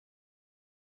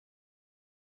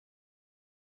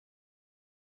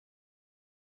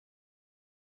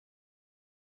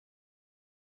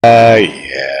Yeah.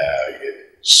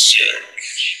 Sick.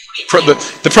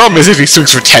 The problem is if he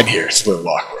swings for 10 here, it's a little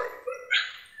awkward.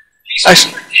 He swings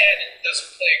for 10 and doesn't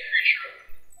play a creature.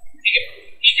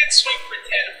 He can swing for 10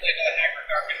 and play the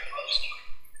Hagercock and I'll just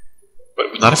But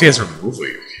not if he has removal,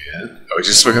 you can. Oh, he's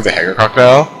just swinging the Hagercock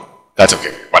now? That's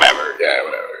okay. Whatever. Yeah,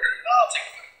 whatever. I'll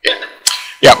take it.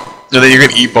 Yeah. And then you're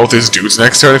gonna eat both his dudes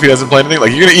next turn if he doesn't play anything?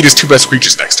 Like, you're gonna eat his 2 best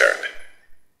creatures next turn. Basically,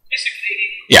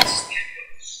 yeah.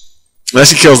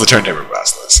 Unless he kills the turn-taper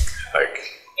basilisk. Like.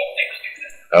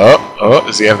 Oh,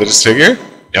 does he have the disfigure?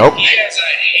 Nope. He has a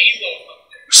Halo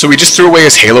Hunter. So we just threw away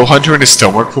his Halo Hunter and his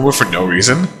Stonework Puma for no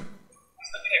reason?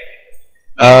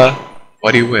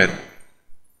 Why do you win?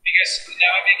 Because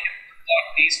now I make him block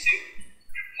these 2.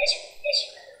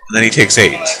 And then he takes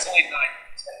 8. That's only 9.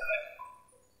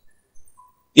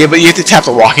 Yeah, but you have to tap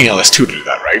the Walking LS2 to do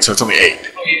that, right? So it's only 8. Oh, yeah, that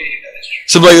is true.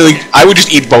 So, like, I would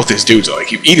just eat both his dudes, though.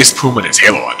 Like, you eat his Puma and his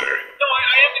Halo Hunter. No, I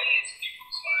haven't eaten his people,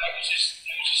 so I was just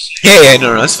Yeah,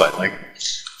 no, that's fine. Like,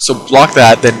 so block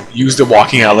that, then use the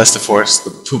Walking LS to force the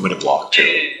Puma to block,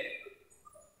 too.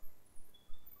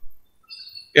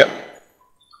 Yep.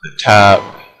 Then tap.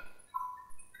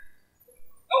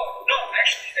 Oh, no,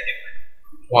 actually, I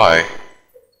didn't. Why? Is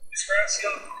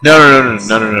Graciano?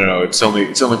 No. It's only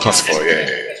 +4. Yeah. I think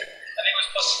it was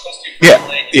 +2.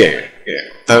 Yeah.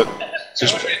 That's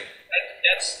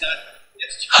not.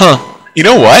 huh. You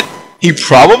know what? He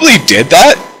probably did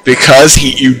that because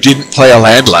you didn't play a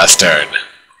land last turn.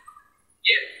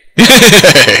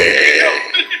 Yeah.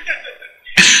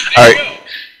 Alright.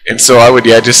 And so I would,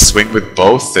 just swing with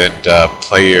both and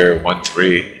play your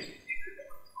 1/3.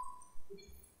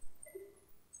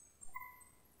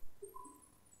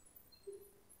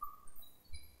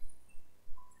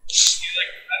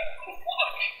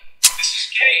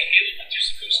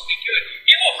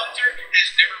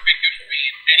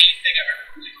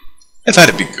 I've had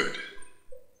it be good.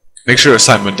 Make sure to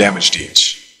assign 1 damage to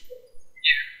each.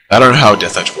 I don't know how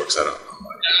Death Touch works, I don't know.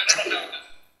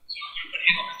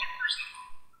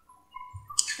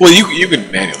 Well, you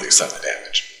can manually assign the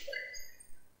damage.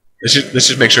 Let's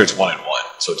just make sure it's 1 and 1,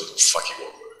 so it doesn't fuck you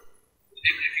over.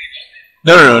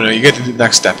 No. You get to the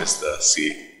next step is the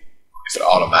see if it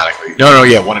automatically. No,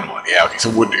 1 and 1. Yeah, okay. So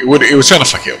it was trying to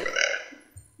fuck you over there.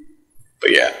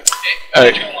 But yeah. All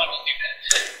right.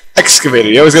 Excavator.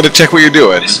 You always got to check what you're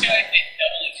doing. This guy did double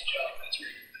his job. That's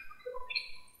right.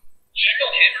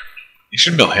 You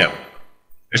should mill him.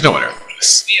 There's no one Earth in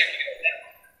this. Yeah,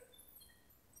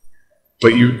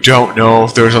 but you don't know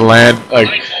if there's a land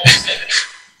like.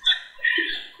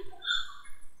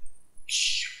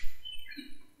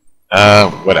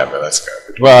 Whatever. That's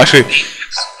garbage. Well, actually,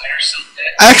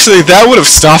 that would have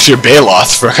stopped your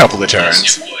Baloth for a couple of turns.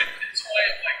 Yes, it would. That's why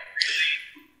I'm like really.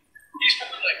 He's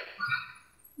probably like.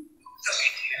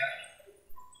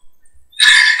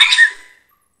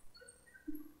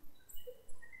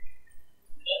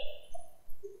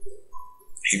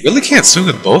 He really can't swing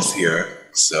with both here,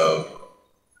 so.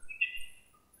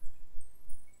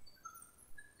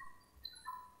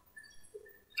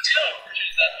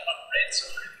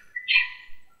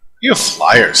 You have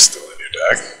Flyers still in your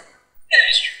deck. That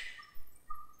is true.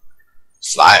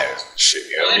 Flyers, shit,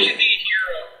 yo. Well, I should be a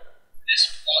hero.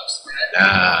 This blocks that.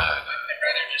 Nah. I'd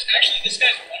rather just. Actually, this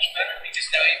guy's much better because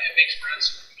now it makes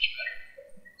Browns much better.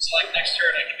 So, like, next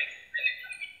turn I can make really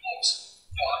good blocks.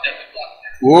 Oh, I'm definitely blocking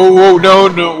that. Whoa, no,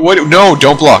 what? No,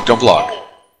 don't block. Oh, never mind.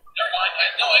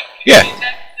 Yeah. I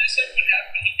said what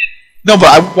happened. He didn't. No,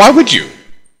 but why would you?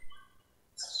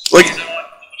 Like,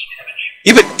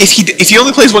 yeah, but if he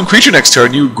only plays 1 creature next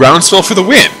turn, you groundswell for the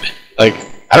win. Like,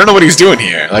 I don't know what he's doing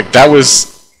here. Like, that was.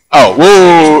 Oh,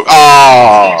 whoa,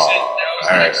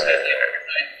 Alright.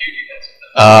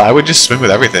 I would just swing with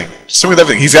everything. Swing with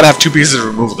everything. He's got to have 2 pieces of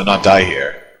removal to not die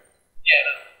here. Yeah.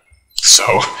 So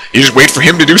you just wait for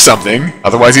him to do something,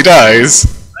 otherwise he dies.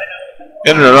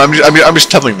 I know. No. I'm just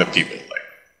telling the people. Like,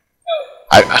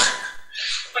 Wait, I thought I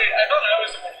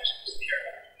was the one who was supposed to care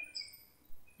about it.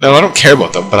 No, I don't care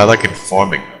about them, but I like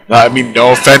informing them. I mean,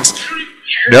 no offense.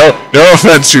 No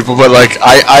offense, people, but like,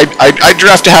 I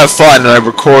draft to have fun, and I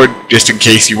record just in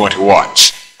case you want to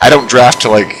watch. I don't draft to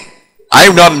like.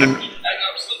 I'm not an. I'm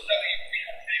still telling you we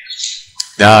have things.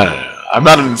 No. I'm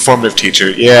not an informative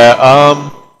teacher. Yeah.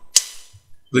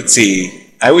 Let's see.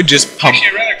 I would just pump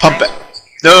it.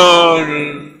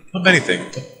 No, pump anything.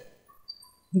 I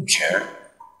don't care.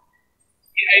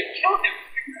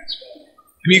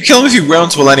 I mean, you kill him if you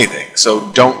groundswell anything,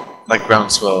 so don't, like,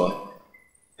 groundswell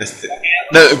this.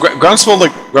 No, groundswell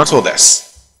this.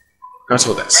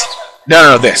 Groundswell this.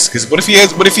 No, this. Because what if he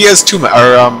has 2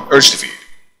 urge to feed?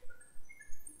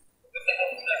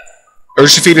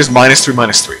 Urge Defeat is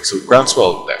 -3/-3, so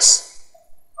groundswell this.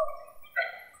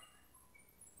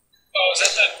 Oh, is that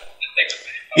the thing with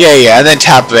Yeah, yeah, and then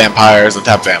tap vampires and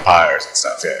stuff.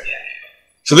 Yeah.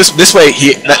 So this way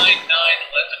he 9, 9, 11, 8,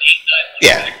 9, 11,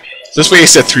 yeah. So this way he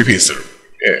said 3 pieces.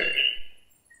 Yeah.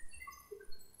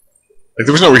 Like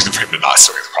there was no reason for him to not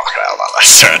swing the crocodile that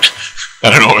last turn. I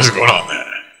don't know what was going on there.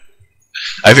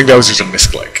 I think that was just a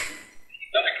misclick.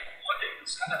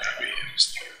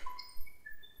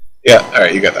 Yeah,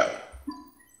 alright, you got that. Whoever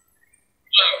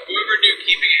knew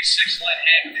keeping a 6-line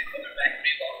hand would come back to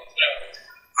me long ago.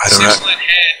 I don't know. 6-line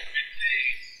hand with a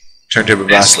Turntable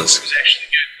Basilisk. was actually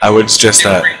good. I would suggest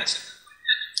that.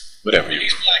 Whatever.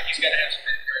 He's black, he's got to have some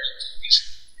presence.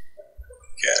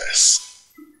 Yes.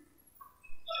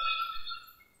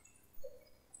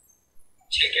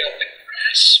 Take out the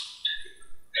grass.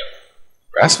 No.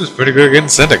 Grass was pretty good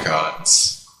against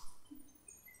Zendikons.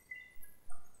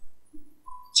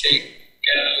 Take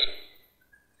out.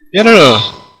 Yeah, no.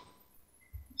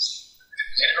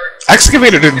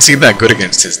 Excavator didn't seem that good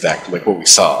against his deck, like what we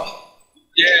saw.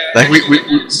 Yeah. Like we let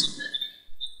alone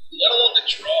the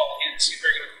draw, he didn't seem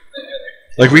very good.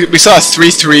 like we saw a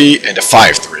 3/3 and a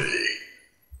 5/3.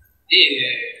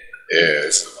 Yeah.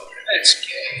 Yes. That's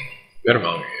gay. Good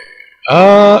amount.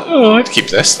 Oh, I'd keep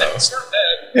this though. It's not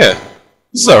bad. Yeah,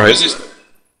 this is alright.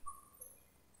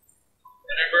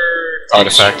 Whenever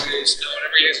Artifact. Whenever he has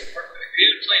an artifact, he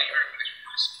didn't play any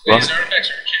artifacts. Well, His artifacts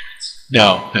are enchantments.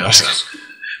 No, so.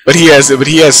 But he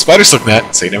has Spider Silk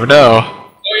Net, so you never know.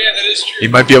 Oh yeah, that is true. He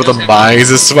might be able to mine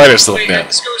his Spider Silk Wait, Net.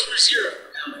 this goes for 0.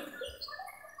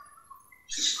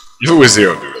 If it was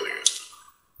 0, it'd be really good.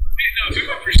 No, if it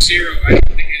went for 0, I don't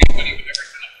think anybody would ever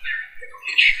come there.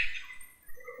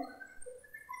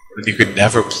 But you could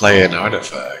never play an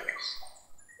artifact.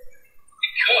 You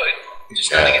could. Just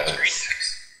gotta get 3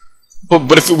 decks.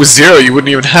 But if it was 0, you wouldn't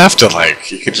even have to, like,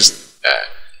 you could just...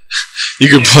 you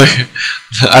could play...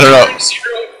 I don't know. 0, 4, 4.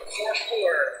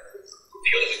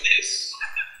 Deal with this.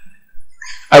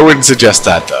 I wouldn't suggest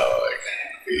that, though. Like,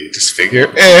 you just figure,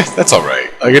 that's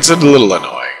alright. Like, it's a little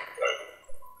annoying.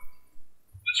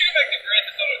 Let's go back to Grand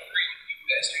Theft Auto 3 with you,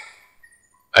 bastard.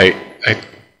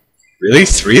 Really?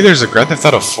 3? There's a Grand Theft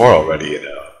Auto 4 already, you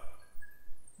know.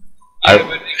 Yeah, but in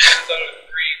Grand Theft Auto 3,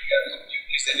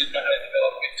 because they didn't know how to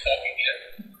develop good talking yet.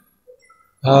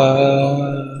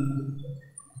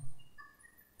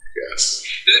 Yes.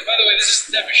 By the way, this is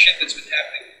the type of shit that's been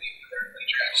happening with the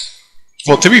drafts.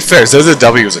 Well, to be fair,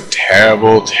 ZZW is a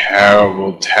terrible,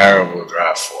 terrible, terrible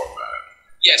draft format.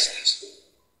 Yes, it is.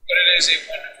 But it is a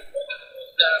wonderful, wonderful.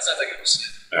 No, it's not like it was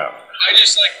said. No. I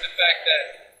just like the fact that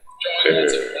drawing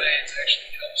lots of lands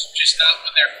actually helps. Just not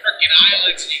when they're freaking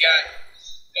islands and you got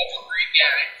double green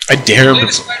guy. I dare him to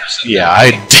play it. Yeah,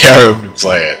 I dare him to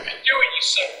play it. Do it, you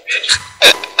son of a bitch.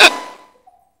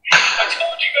 I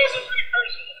told you guys I'm pretty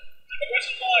personal. I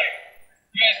wasn't lying.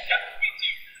 You guys kept me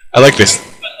too. I like this. Put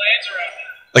lands around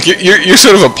there. Like, you're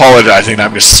sort of apologizing that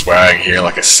I'm just swearing here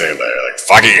like a sailor. Like,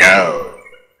 fucking hell.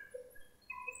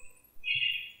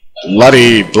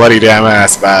 Bloody damn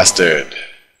ass bastard. Alright, I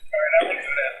wouldn't do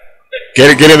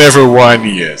that. Get in there for 1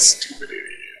 year, stupid idiot.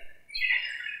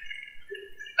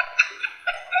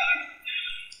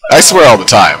 I swear all the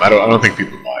time. I don't think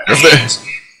people mind.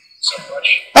 So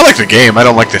much. I like the game. I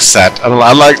don't like the set. I don't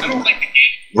like the game.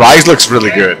 Rise looks really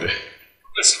good.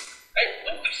 Listen,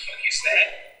 what the fuck is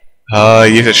that?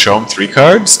 You have to show him 3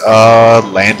 cards.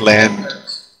 Land.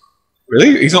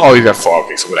 Really? He's not always got 4.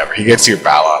 Okay, so whatever. He gets your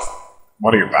Baloth.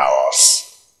 One of your Baloths.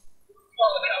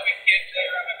 Well, now we can't play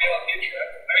around my Baloth intro. I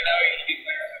mean, now he can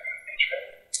play around my intro.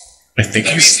 I think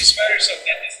that means the Spider Silk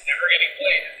Net is never getting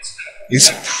played at this time. he's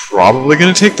probably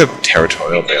going to take the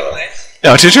Territorial Baloth.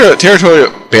 No, Territorial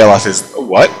Baloth is...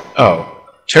 What? Oh.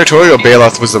 Territorial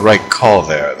Baloth was the right call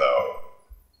there, though.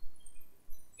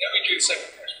 Yeah, we drew the second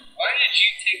person. Why did you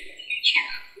take the Bleach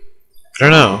Trap? I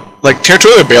don't know. Like,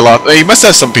 Territorial Baloth... He must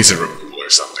have some piece of removal or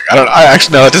something.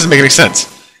 Actually, no, that doesn't make any sense.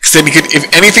 Because then he could...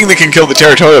 If anything that can kill the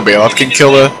Territorial Baloth can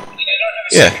kill the...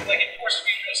 Yeah.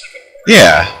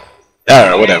 Yeah. I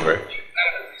don't know, whatever.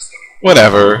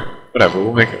 Whatever,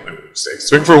 we'll make a mistake.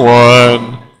 Swing for 1. He has a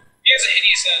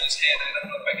hideous on his hand. I don't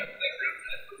know if I can play around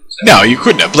that. No, you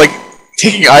couldn't have. Like,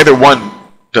 taking either one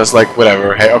does, like,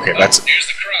 whatever. Hey, okay, that's... Here's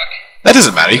the croc. That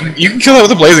doesn't matter. You can kill it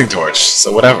with a blazing torch,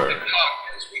 so whatever. The cock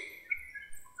is weak.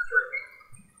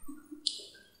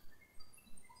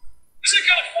 Isn't it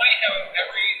kind of funny how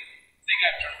everything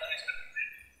I've done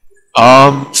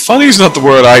is Funny's not the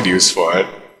word I'd use for it.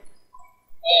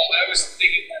 Well, I was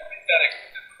thinking more pathetic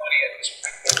than funny at this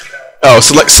point, you know. Oh,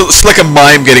 so like a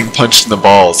mime getting punched in the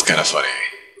balls, kind of funny. I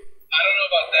don't know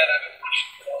about that.